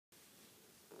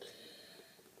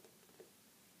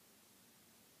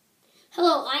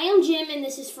Hello, I am Jim and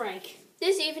this is Frank.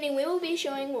 This evening we will be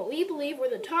showing what we believe were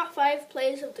the top 5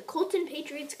 plays of the Colts and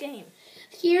Patriots game.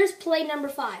 Here's play number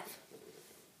 5.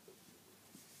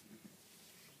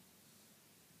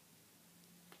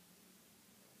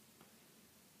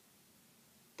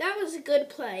 That was a good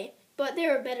play, but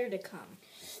there are better to come.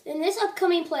 In this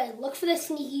upcoming play, look for the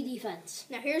sneaky defense.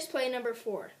 Now here's play number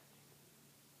 4.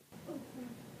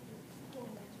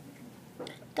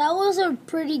 That was a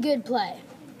pretty good play.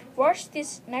 Watch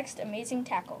this next amazing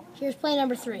tackle. Here's play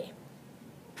number 3.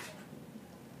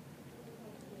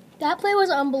 That play was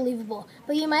unbelievable,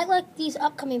 but you might like these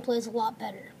upcoming plays a lot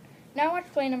better. Now watch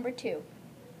play number 2.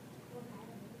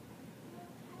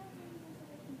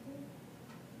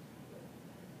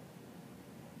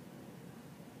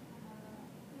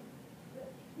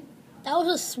 That was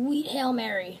a sweet Hail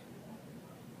Mary.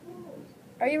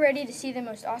 Are you ready to see the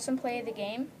most awesome play of the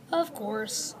game? Of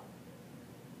course.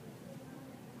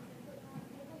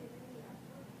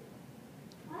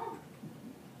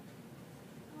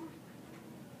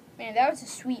 Man, that was a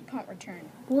sweet punt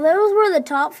return. Well, those were the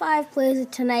top 5 plays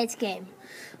of tonight's game.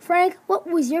 Frank, what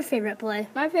was your favorite play?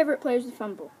 My favorite play was the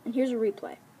fumble, and here's a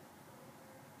replay.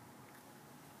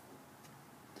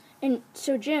 And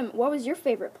so, Jim, what was your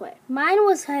favorite play? Mine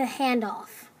was a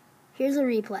handoff. Here's a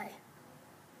replay.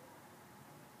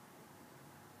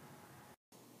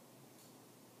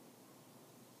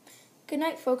 Good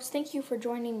night, folks. Thank you for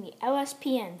joining the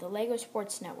LSPN, the Lego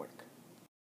Sports Network.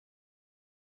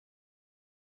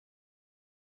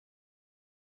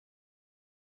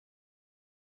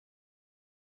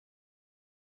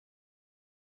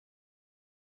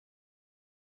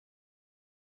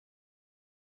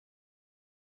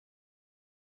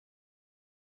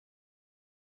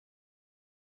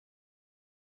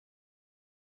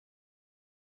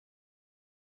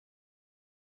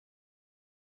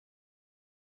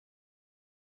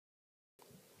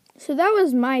 So that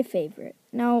was my favorite.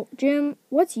 Now, Jim,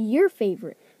 what's your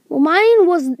favorite? Well, mine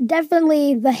was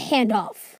definitely the handoff.